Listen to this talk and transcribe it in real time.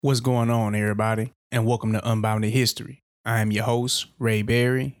What's going on, everybody, and welcome to Unbounded History. I am your host, Ray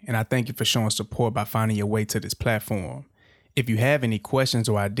Berry, and I thank you for showing support by finding your way to this platform. If you have any questions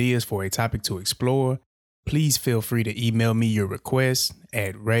or ideas for a topic to explore, please feel free to email me your requests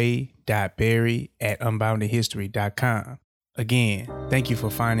at ray.berry@unboundedhistory.com. Again, thank you for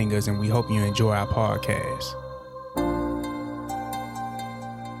finding us, and we hope you enjoy our podcast.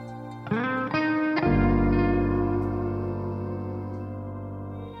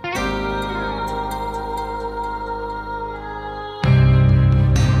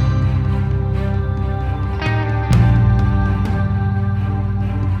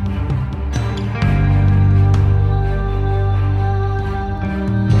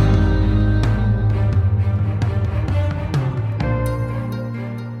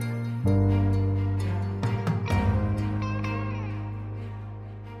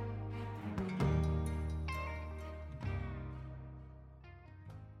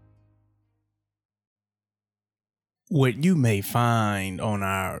 What you may find on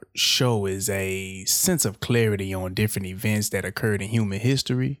our show is a sense of clarity on different events that occurred in human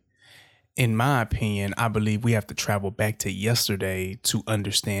history. In my opinion, I believe we have to travel back to yesterday to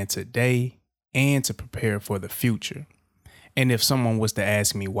understand today and to prepare for the future. And if someone was to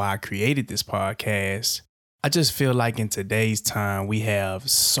ask me why I created this podcast, I just feel like in today's time, we have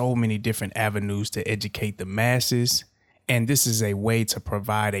so many different avenues to educate the masses, and this is a way to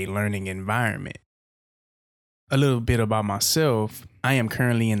provide a learning environment. A little bit about myself. I am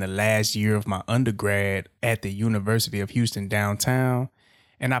currently in the last year of my undergrad at the University of Houston downtown,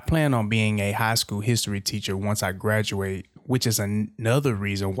 and I plan on being a high school history teacher once I graduate, which is another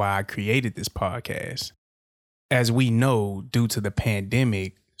reason why I created this podcast. As we know, due to the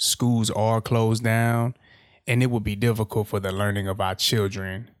pandemic, schools are closed down, and it will be difficult for the learning of our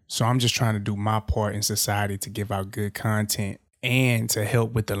children. So I'm just trying to do my part in society to give out good content and to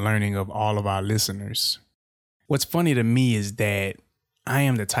help with the learning of all of our listeners. What's funny to me is that I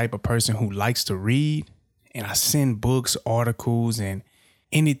am the type of person who likes to read, and I send books, articles, and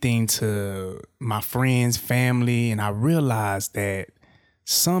anything to my friends, family, and I realize that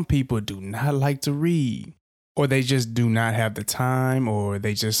some people do not like to read, or they just do not have the time, or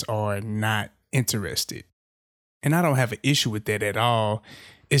they just are not interested. And I don't have an issue with that at all.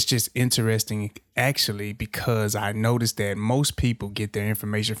 It's just interesting, actually, because I noticed that most people get their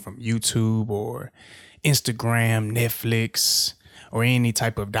information from YouTube or Instagram, Netflix, or any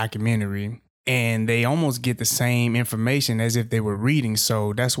type of documentary, and they almost get the same information as if they were reading.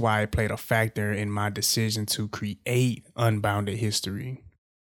 So that's why it played a factor in my decision to create Unbounded History.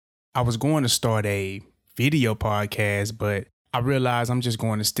 I was going to start a video podcast, but I realized I'm just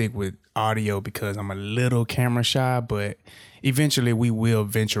going to stick with audio because I'm a little camera shy, but eventually we will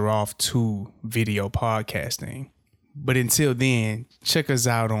venture off to video podcasting. But until then, check us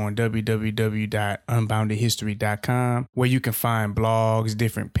out on www.unboundedhistory.com, where you can find blogs,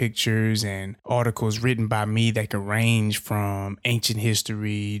 different pictures, and articles written by me that can range from ancient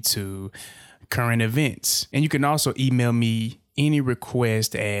history to current events. And you can also email me any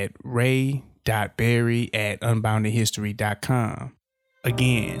request at ray.berry@unboundedhistory.com.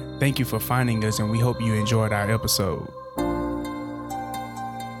 Again, thank you for finding us, and we hope you enjoyed our episode.